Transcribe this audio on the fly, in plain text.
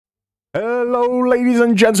Hello ladies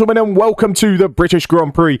and gentlemen, and welcome to the British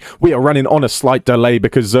Grand Prix. We are running on a slight delay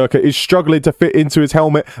because Zerka is struggling to fit into his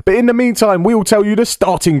helmet, but in the meantime we will tell you the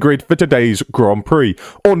starting grid for today's Grand Prix.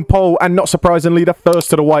 On pole, and not surprisingly the first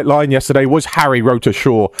to the white line yesterday, was Harry Rota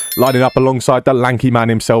Shaw, lining up alongside the lanky man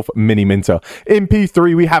himself, Mini Minter. In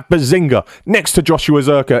P3 we have Bazinga next to Joshua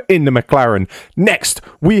Zerka in the McLaren. Next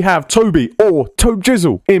we have Toby, or Tobe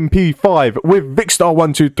Jizzle, in P5 with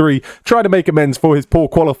Vicstar123 trying to make amends for his poor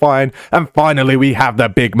qualifying. And finally, we have the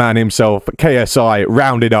big man himself, KSI,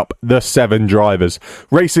 rounding up the 7 drivers.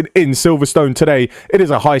 Racing in Silverstone today, it is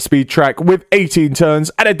a high-speed track with 18 turns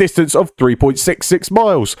at a distance of 3.66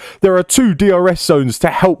 miles. There are 2 DRS zones to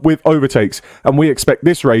help with overtakes, and we expect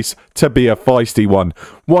this race to be a feisty one.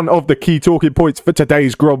 One of the key talking points for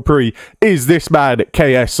today's Grand Prix is this man,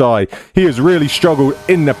 KSI. He has really struggled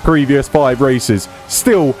in the previous 5 races,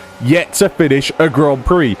 still yet to finish a Grand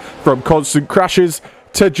Prix. From constant crashes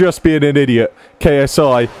to just being an idiot,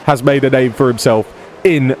 KSI has made a name for himself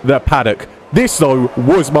in the paddock. This, though,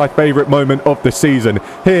 was my favourite moment of the season.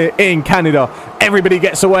 Here in Canada, everybody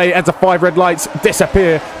gets away as the 5 red lights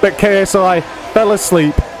disappear, but KSI fell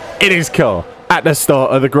asleep in his car at the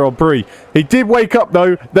start of the Grand Prix. He did wake up,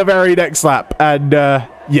 though, the very next lap, and,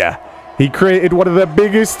 yeah, he created one of the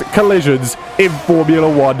biggest collisions in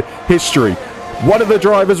Formula 1 history. One of the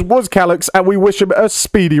drivers was Calix, and we wish him a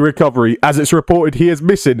speedy recovery, as it's reported he is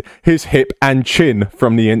missing his hip and chin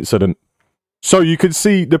from the incident. So you can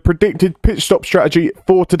see the predicted pit stop strategy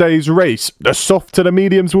for today's race. The soft to the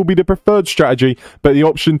mediums will be the preferred strategy, but the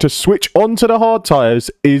option to switch onto the hard tyres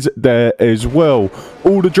is there as well.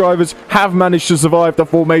 All the drivers have managed to survive the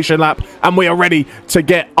formation lap, and we are ready to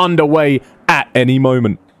get underway at any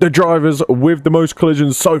moment. The drivers with the most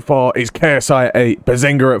collisions so far is KSI at 8,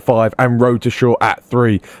 Bazinga at 5, and Rota Shaw at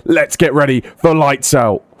 3. Let's get ready for lights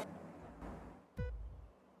out.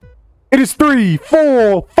 It is 3,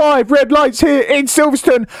 4, 5 red lights here in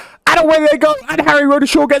Silverstone. And away they go, and Harry Rota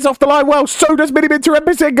Shaw gets off the line well, so does Mini Minter and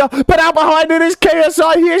Bazinga, but out behind it is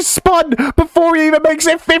KSI. He is spun before he even makes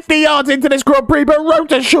it 50 yards into this Grand Prix, but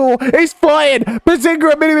Rota Shaw is flying.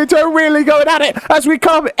 Bazinga and Mini Minter are really going at it as we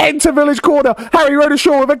come into Village Corner. Harry Rota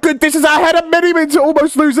Shaw with a good distance ahead of Mini Minter,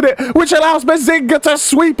 almost losing it, which allows Bazinga to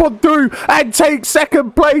sweep on through and take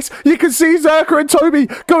second place. You can see Zerka and Toby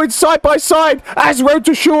going side by side as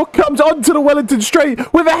Rota Shaw comes onto the Wellington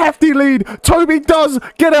Straight with a hefty lead. Toby does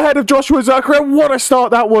get ahead of Joshua Zerka, and what a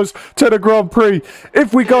start that was to the Grand Prix.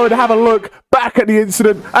 If we go and have a look back at the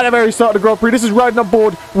incident at the very start of the Grand Prix, this is riding on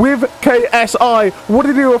board with KSI. What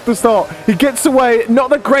did he do off the start? He gets away,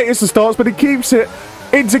 not the greatest of starts, but he keeps it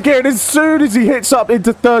into gear, and as soon as he hits up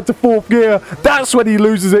into 3rd to 4th gear, that's when he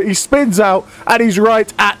loses it. He spins out, and he's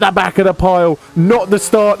right at the back of the pile. Not the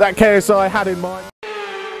start that KSI had in mind.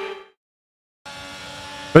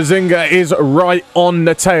 Bazinga is right on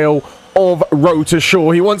the tail of Rota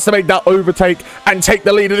Shaw. He wants to make that overtake and take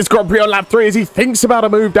the lead in this Grand Prix on lap 3 as he thinks about a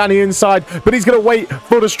move down the inside, but he's going to wait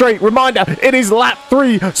for the straight. Reminder, it is lap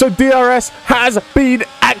 3, so DRS has been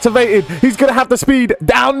activated. He's going to have the speed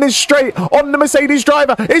down this straight on the Mercedes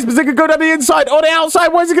driver. Is Bazinga going down the inside? On the outside,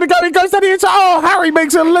 where's he going to go? He goes down the inside. Oh, Harry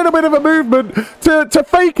makes a little bit of a movement to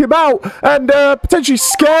fake him out and potentially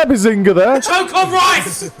scare Bazinga there. Choke on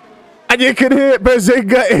rice! And you can hear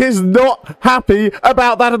Bazinga is not happy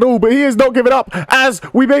about that at all, but he is not giving up as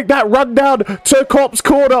we make that run down to Copse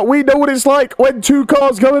Corner. We know what it's like when 2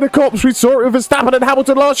 cars go into Copse. We saw it with Verstappen and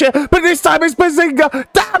Hamilton last year, but this time it's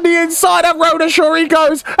Bazinga down the inside of Rota Shaw he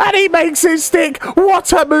goes, and he makes his stick.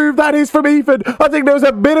 What a move that is from Ethan. I think there was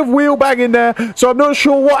a bit of wheel bang in there, so I'm not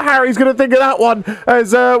sure what Harry's going to think of that one,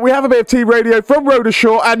 as we have a bit of team radio from Rota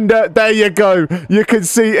Shaw, and there you go. You can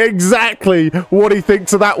see exactly what he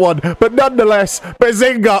thinks of that one. But nonetheless,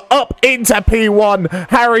 Bazinga up into P1.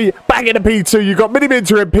 Harry back into P2. You've got Mini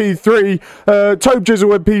Minter in P3. Tobe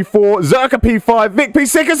Jizzle in P4. Zerka P5. Vic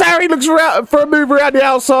P6 as Harry looks for a move around the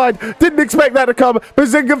outside. Didn't expect that to come.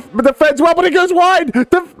 Bazinga defends well, but he goes wide.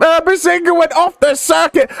 Bazinga went off the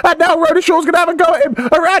circuit, and now Rota Shaw's going to have a go at him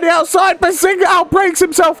around the outside. Bazinga outbrakes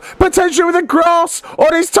himself, potentially with the grass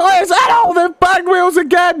on his tyres, and all the bang wheels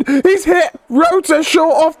again. He's hit Rota Shaw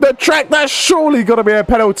off the track. That's surely got to be a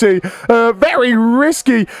penalty. Very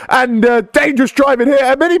risky and dangerous driving here,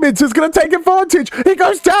 and Mini Minter's going to take advantage. He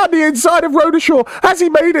goes down the inside of Rota Shaw. Has he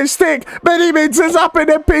made it stick? Mini Minter's up in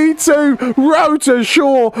the P2. Rota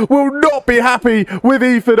Shaw will not be happy with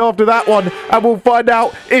Ethan after that one, and we'll find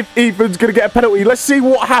out if Ethan's going to get a penalty. Let's see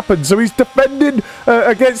what happens. So he's defending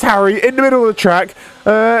against Harry in the middle of the track.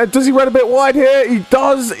 Does he run a bit wide here? He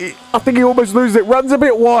does. I think he almost loses it. Runs a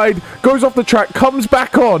bit wide, goes off the track, comes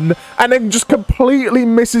back on, and then just completely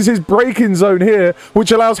misses his braking zone here,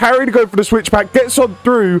 which allows Harry to go for the switchback, gets on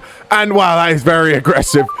through, and wow, that is very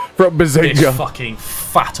aggressive from Bazinga. This fucking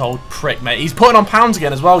fat old prick, mate. He's putting on pounds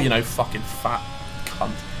again as well, you know, fucking fat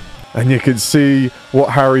cunt. And you can see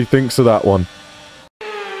what Harry thinks of that one.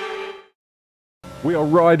 We are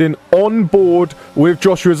riding on board with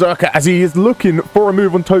Joshua Zerka as he is looking for a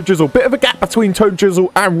move on Toe Jizzle. Bit of a gap between Toe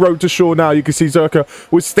Jizzle and Road to Shore now. You can see Zerka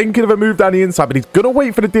was thinking of a move down the inside, but he's going to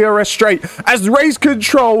wait for the DRS straight as Race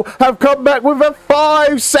Control have come back with a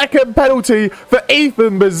 5-second penalty for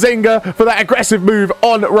Ethan Bazinga for that aggressive move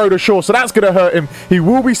on Road to Shore. So that's going to hurt him. He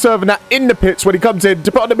will be serving that in the pits when he comes in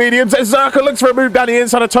to put on the mediums. And Zerka looks for a move down the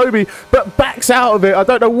inside of Toby, but backs out of it. I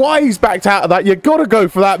don't know why he's backed out of that. You got to go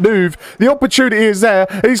for that move. The opportunity is there.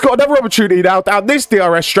 He's got another opportunity now down this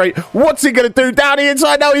DRS straight. What's he going to do down the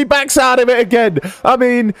inside? Now he backs out of it again. I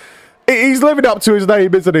mean, he's living up to his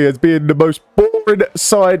name, isn't he, as being the most boring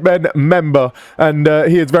Sidemen member. And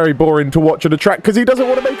he is very boring to watch on the track because he doesn't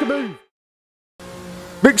want to make a move.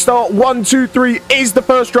 Vicstar123 is the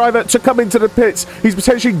first driver to come into the pits. He's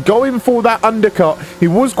potentially going for that undercut. He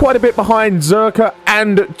was quite a bit behind Zerka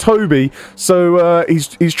and Toby, so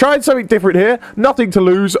he's trying something different here. Nothing to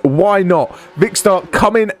lose. Why not? Vicstar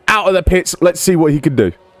coming out of the pits. Let's see what he can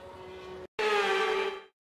do.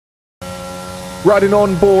 Riding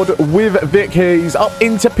on board with Vic here. He's up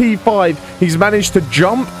into P5. He's managed to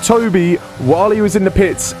jump Toby while he was in the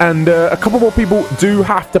pits, and a couple more people do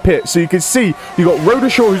have to pit. So you can see you got Road to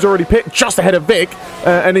Shore, who's already pit just ahead of Vic,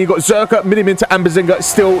 and then you got Zerka, Miniminter, and Bazinga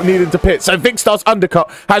still needing to pit. So Vicstar's undercut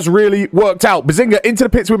has really worked out. Bazinga into the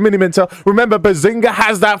pits with Miniminter. Remember, Bazinga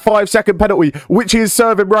has that 5-second penalty, which he is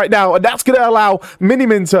serving right now, and that's going to allow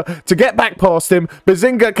Miniminter to get back past him.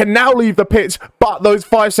 Bazinga can now leave the pits, but those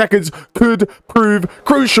 5 seconds could prove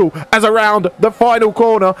crucial as around the final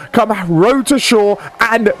corner come Road to Shore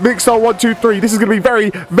and Vicstar123. This is going to be very,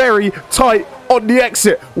 very tight on the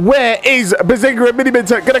exit. Where is Bazinga and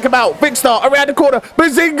Miniminter going to come out? Vicstar around the corner.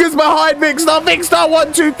 Bazinga's behind Vicstar.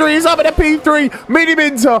 Vicstar123 is up in a P3.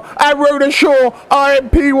 Miniminter and Road to Shore are in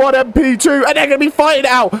P1 and P2, and they're going to be fighting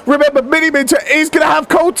out. Remember, Miniminter is going to have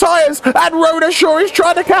cold tyres, and Road to Shore is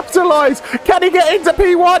trying to capitalise. Can he get into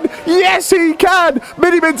P1? Yes, he can.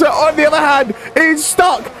 Miniminter, on the other hand, is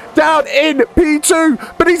stuck down in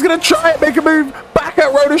P2, but he's going to try and make a move back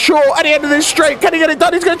at Road to Shore at the end of this straight. Can he get it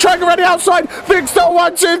done? He's going to try and go around the outside.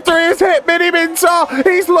 Vicstar123 has hit Miniminter.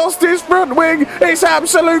 He's lost his front wing. It's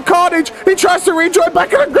absolute carnage. He tries to rejoin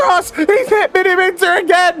back in the grass. He's hit Miniminter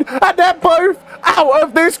again, and they're both out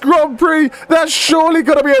of this Grand Prix. That's surely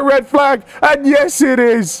going to be a red flag, and yes, it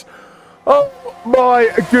is. Oh my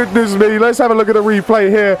goodness me. Let's have a look at the replay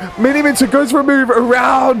here. Miniminter goes for a move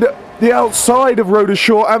around the outside of Road to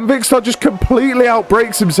Shore, and Vicstar just completely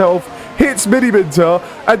outbrakes himself, hits Miniminter,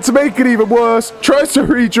 and to make it even worse, tries to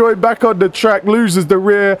rejoin back on the track, loses the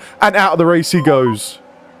rear, and out of the race he goes.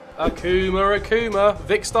 Akuma,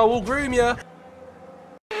 Vicstar will groom ya.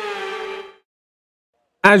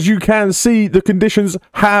 As you can see, the conditions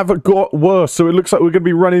have got worse, so it looks like we're going to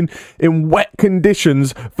be running in wet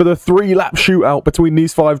conditions for the 3-lap shootout between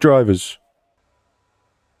these 5 drivers.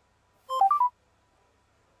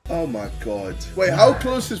 Oh my god. Wait, how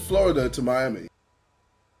close is Florida to Miami?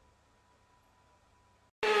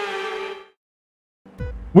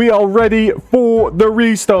 We are ready for the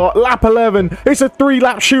restart. Lap 11. It's a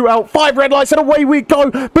 3-lap shootout. 5 red lights and away we go.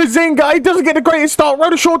 Bazinga, he doesn't get the greatest start.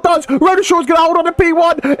 Road to Shore does. Road to Shore's going to hold on to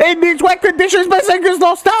P1 in these wet conditions. Bazinga's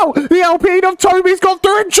lost out. The Alpine of Toby's gone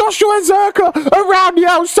through, and Joshua Zerka around the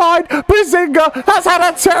outside. Bazinga has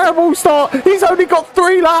had a terrible start. He's only got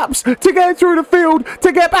 3 laps to get through the field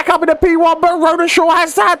to get back up in the P1, but Road to Shore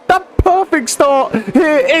has had the perfect start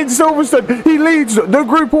here in Silverstone. He leads the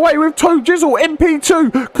group away with Toe Jizzle in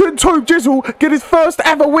P2. Could Toe Jizzle get his first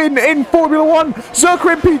ever win in Formula 1?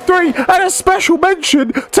 Zerka in P3, and a special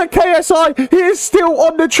mention to KSI. He is still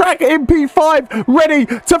on the track in P5, ready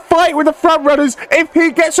to fight with the front runners if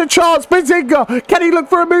he gets a chance. Bazinga, can he look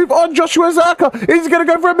for a move on Joshua Zerka? He's going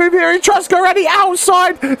to go for a move here. He tries to go around the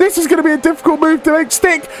outside. This is going to be a difficult move to make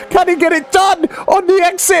stick. Can he get it done on the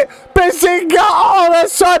exit? Bazinga, oh, they're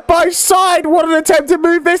side by side. What an attempted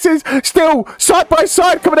move this is. Still side by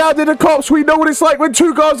side coming out in the cops. We know what it's like when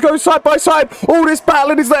 2 cars go side by side. All this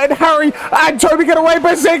battling is letting Harry and Toby get away.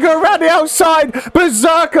 Bazinga around the outside.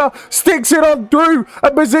 Berserker sticks it on through,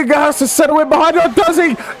 and Bazinga has to settle in behind her. Does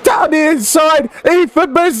he? Down the inside.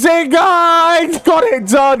 Ethan Bazinga, he's got it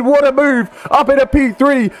done. What a move. Up in a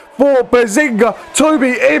P3. for Bazinga. Toby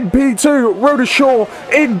in P2, Rodashaw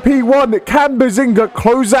in P1. Can Bazinga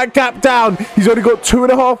close that gap down? He's only got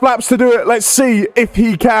 2.5 laps to do it. Let's see if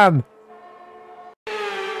he can.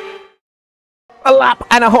 A lap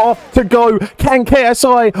and a half to go. Can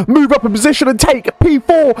KSI move up a position and take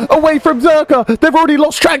P4 away from Zerka? They've already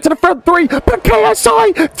lost track to the front three, but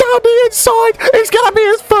KSI down the inside is going to be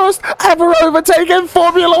his first ever overtake in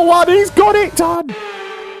Formula 1. He's got it done.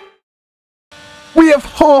 We have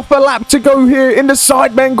half a lap to go here in the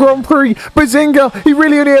Sidemen Grand Prix. Bazinga, he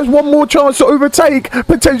really only has one more chance to overtake,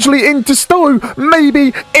 potentially into Stowe,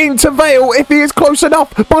 maybe into Vale if he is close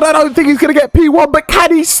enough, but I don't think he's going to get P1, but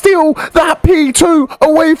can he steal that P2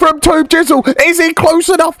 away from Tobe Jizzle? Is he close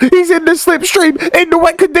enough? He's in the slipstream, in the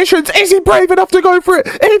wet conditions. Is he brave enough to go for it?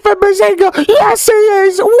 Even Bazinga, yes he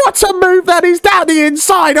is. What a move that is down the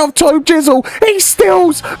inside of Tobe Jizzle. He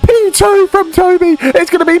steals P2 from Toby.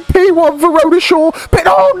 It's going to be P1 for Rodashaw. But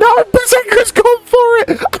oh no, Bazinga's gone for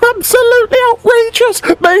it! Absolutely outrageous!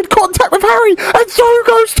 Made contact with Harry, and so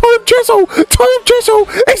goes Tobe Jizzle! Tobe Jizzle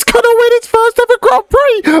is going to win his first ever Grand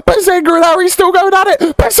Prix! Bazinga and Harry still going at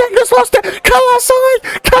it! Bazinga's lost it!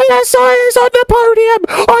 KSI is on the podium!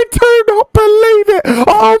 I do not believe it!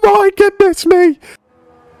 Oh my goodness me!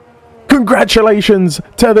 Congratulations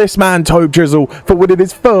to this man, Tobe Jizzle, for winning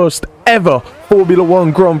his first ever Formula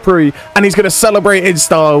 1 Grand Prix, and he's going to celebrate in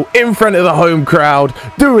style in front of the home crowd,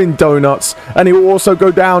 doing donuts, and he will also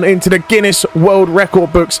go down into the Guinness World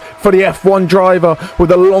Record books for the F1 driver with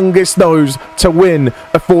the longest nose to win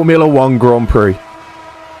a Formula 1 Grand Prix.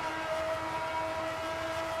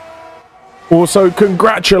 Also,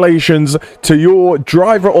 congratulations to your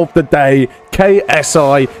driver of the day,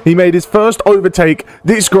 KSI. He made his first overtake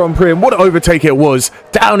this Grand Prix, and what an overtake it was,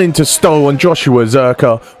 down into Stowe on Joshua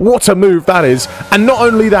Zerka. What a move that is. And not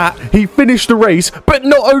only that, he finished the race, but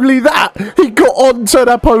not only that, he got onto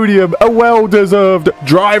the podium. A well-deserved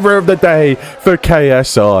driver of the day for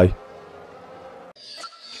KSI.